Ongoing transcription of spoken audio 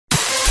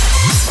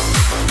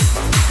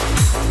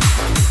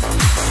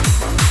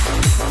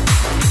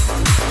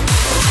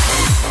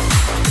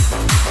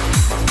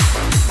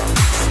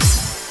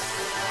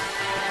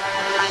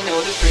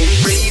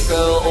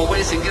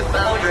always think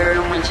about her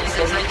when she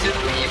says I do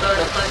me, but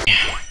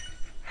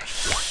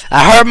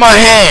I hurt my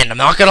hand, I'm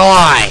not gonna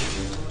lie.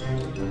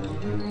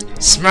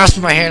 Smashed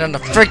my hand on the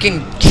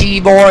freaking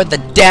keyboard, the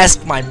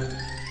desk, my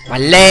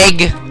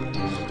leg.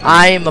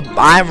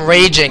 I'm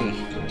raging.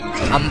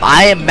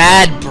 I am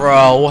mad,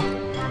 bro.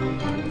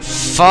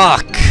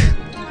 Fuck.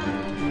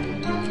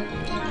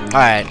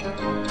 Alright,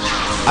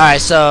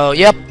 so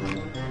yep.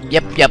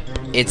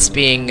 It's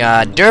being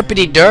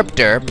derpity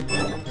derp.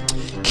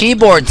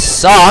 Keyboards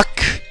suck.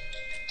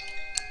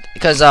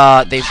 Because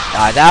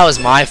that was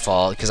my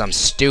fault, because I'm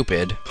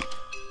stupid. I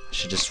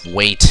should just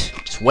wait.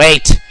 Just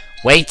wait.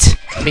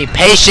 Be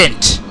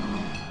patient.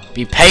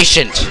 Be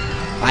patient.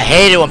 I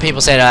hate it when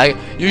people say that.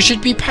 You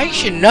should be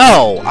patient.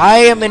 No, I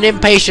am an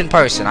impatient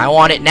person. I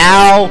want it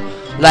now,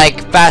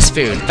 like fast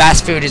food.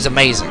 Fast food is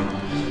amazing.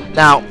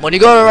 Now, when you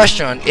go to a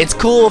restaurant, it's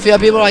cool if you have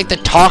people like to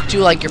talk to,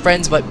 like your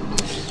friends, but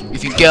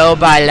if you go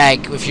by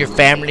like with your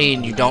family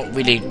and you don't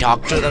really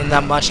talk to them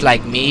that much,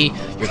 like me,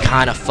 you're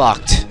kind of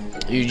fucked.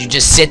 You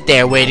just sit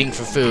there waiting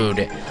for food,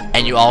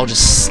 and you all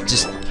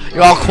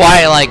you're all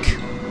quiet, like,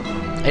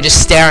 and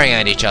just staring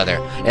at each other.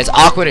 It's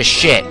awkward as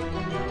shit.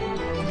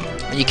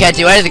 And you can't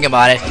do anything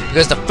about it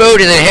because the food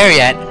isn't here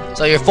yet,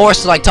 so you're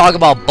forced to like talk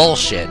about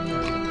bullshit.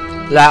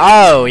 Like,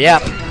 oh,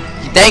 yep.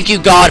 Thank you,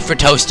 God, for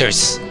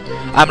toasters.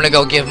 I'm gonna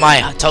go give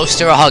my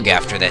toaster a hug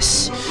after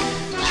this.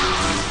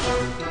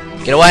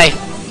 Get away.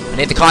 I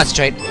need to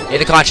concentrate.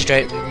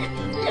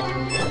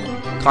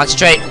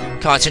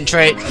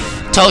 Concentrate.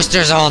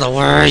 Toaster's all the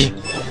worry.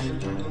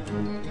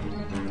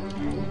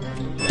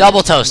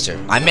 Double toaster.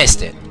 I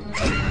missed it.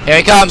 Here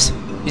he comes.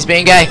 He's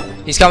being gay.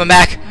 He's coming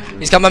back.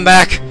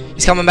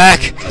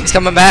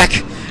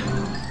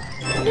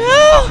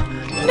 No.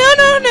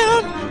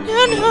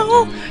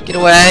 Get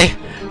away.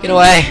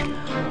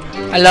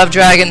 I love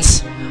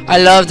dragons. I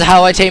loved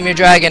How I Tame Your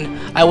Dragon.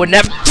 I would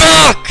never.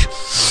 Fuck!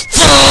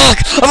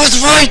 I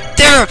was right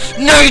there.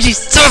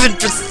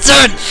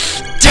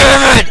 97%.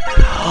 Damn it!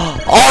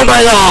 Oh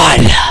my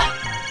god!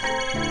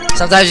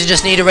 Sometimes you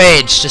just need a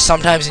rage.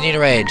 Sometimes you need a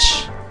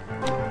rage.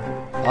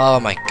 Oh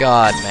my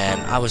god, man.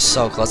 I was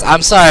so close.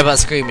 I'm sorry about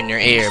screaming in your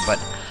ear, but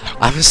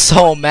I'm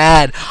so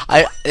mad.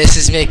 This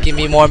is making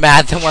me more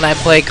mad than when I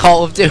play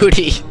Call of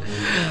Duty.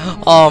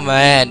 Oh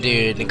man,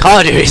 dude. And Call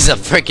of Duty is a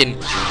freaking...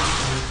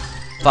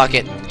 Fuck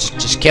it.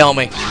 Just kill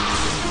me.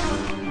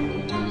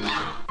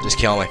 Just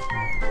kill me.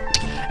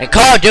 And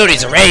Call of Duty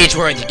is a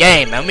rage-worthy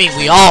game. I mean,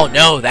 we all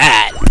know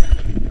that.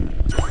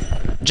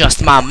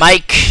 Just my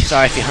mic.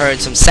 Sorry if you heard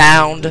some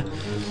sound.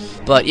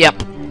 But, yep.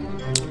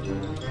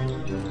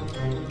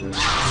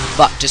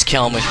 Fuck, just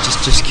kill me.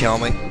 Just kill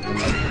me.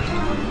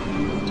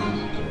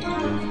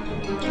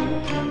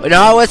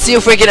 No, let's see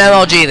if we can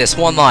MLG this.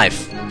 One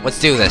life. Let's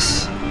do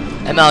this.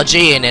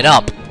 MLGing it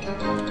up.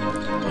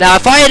 Now,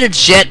 if I had a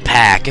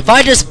jetpack, if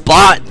I just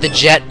bought the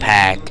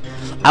jetpack,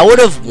 I would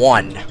have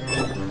won.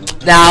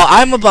 Now,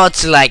 I'm about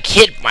to, like,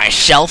 hit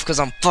myself because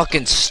I'm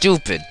fucking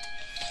stupid.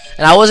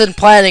 And I wasn't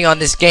planning on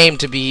this game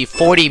to be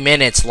 40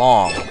 minutes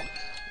long.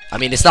 I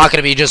mean, it's not going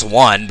to be just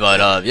one,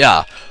 but,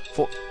 yeah.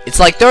 It's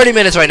like 30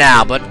 minutes right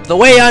now, but the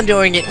way I'm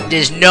doing it,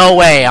 there's no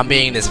way I'm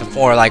being this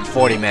before, like,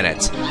 40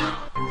 minutes.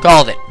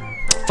 Called it.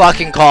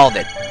 Fucking called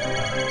it.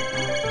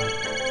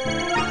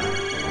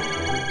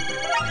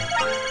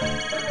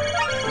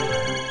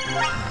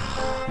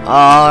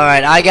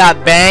 Alright, I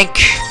got bank.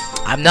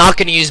 I'm not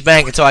gonna use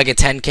bank until I get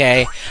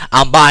 10k.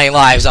 I'm buying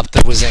lives up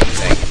the wazing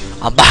thing.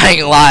 I'm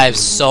buying lives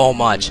so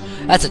much.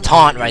 That's a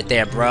taunt right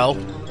there, bro.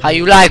 How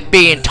you like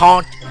being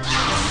taunt?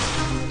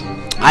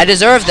 I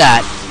deserve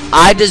that.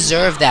 I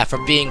deserve that for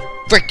being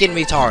freaking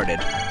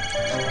retarded.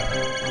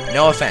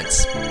 No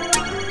offense.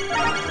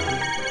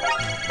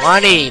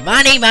 Money.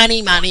 I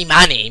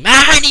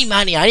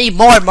need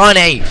more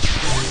money.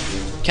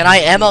 Can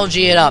I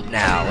MLG it up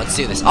now? Let's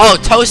do this. Oh,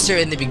 toaster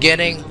in the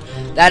beginning.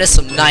 That is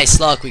some nice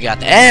luck we got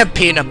there. And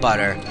peanut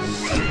butter.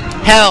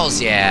 Hells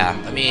yeah.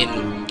 I mean,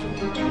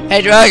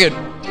 hey Dragon,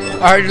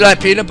 I heard you like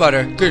peanut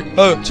butter. Good.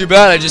 Oh, too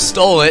bad I just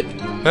stole it.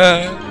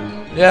 Yeah.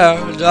 La.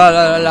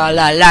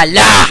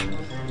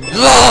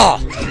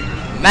 Ugh.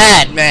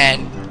 Mad,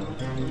 man.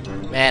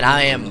 Man,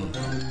 I am.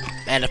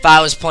 Man, if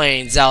I was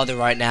playing Zelda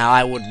right now,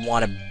 I would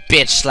want to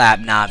bitch slap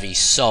Navi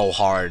so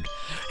hard.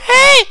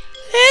 Hey,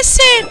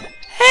 listen.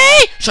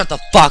 Hey! Shut the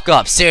fuck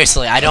up.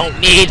 Seriously, I don't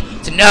need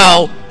to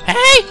know.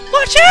 Hey!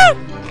 Watch out!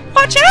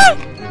 Watch out!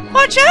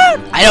 Watch out!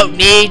 I don't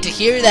need to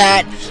hear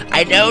that.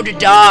 I know to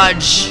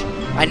dodge.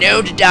 I'm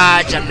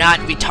not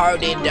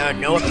retarded.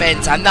 No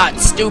offense. I'm not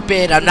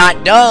stupid. I'm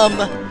not dumb.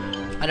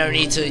 I don't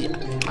need to.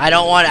 I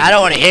don't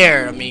want to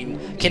hear. I mean,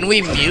 can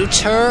we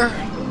mute her?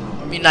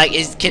 I mean, like,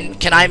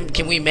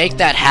 can we make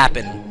that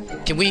happen?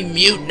 Can we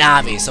mute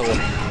Navi so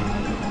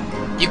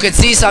you can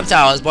see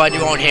subtitles, but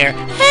you won't hear?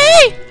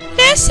 Hey!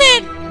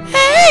 Listen!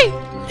 Hey!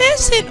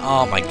 Listen!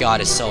 Oh my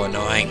god, it's so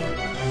annoying.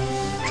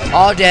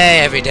 All day,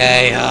 every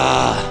day.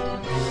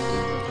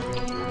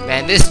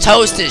 Man, this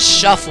toast is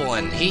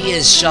shuffling. He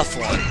is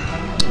shuffling.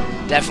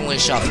 Definitely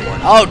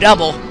shuffling. Oh,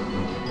 double.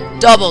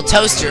 Double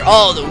toaster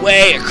all the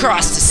way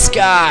across the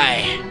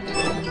sky.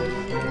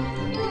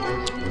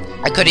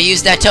 I could have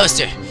used that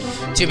toaster.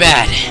 Too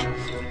bad.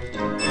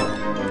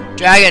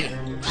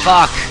 Dragon.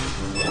 Fuck.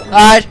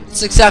 Alright,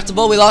 it's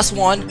acceptable. We lost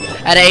 1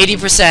 at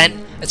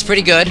 80%. That's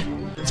pretty good.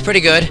 It's pretty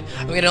good.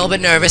 I'm getting a little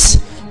bit nervous.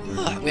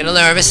 I'm getting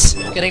nervous.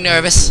 Getting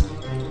nervous.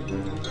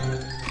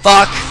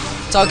 Fuck.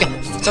 It's okay.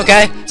 It's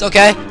okay. It's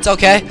okay. It's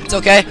okay. It's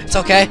okay. It's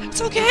okay.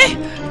 It's okay.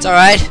 It's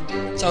alright.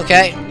 It's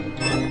okay.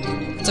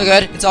 It's all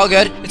good. It's all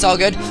good. It's all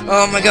good.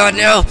 Oh my god,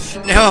 no.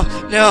 No.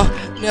 No.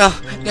 No.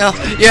 No.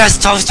 Yes,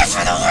 toaster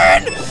for the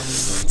win.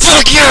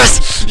 Fuck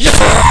yes.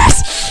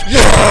 Yes.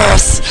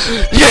 Yes.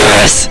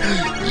 Yes.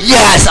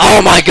 Yes.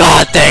 Oh my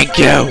god, thank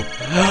you.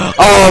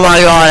 Oh my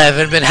god, I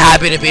haven't been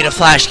happy to beat a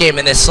Flash game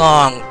in this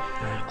song.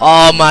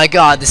 Oh my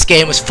god, this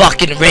game was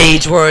fucking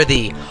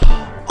rage-worthy.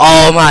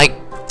 Oh my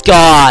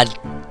god.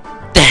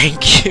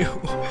 Thank you.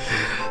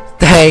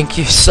 Thank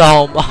you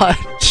so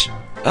much.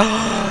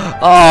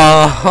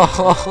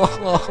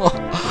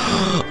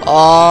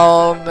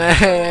 Oh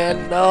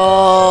man,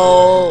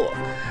 no.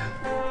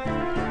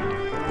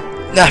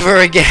 Never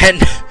again.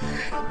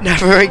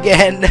 Never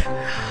again.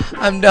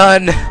 I'm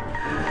done.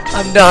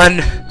 I'm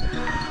done.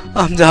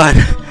 I'm done.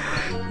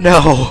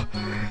 No.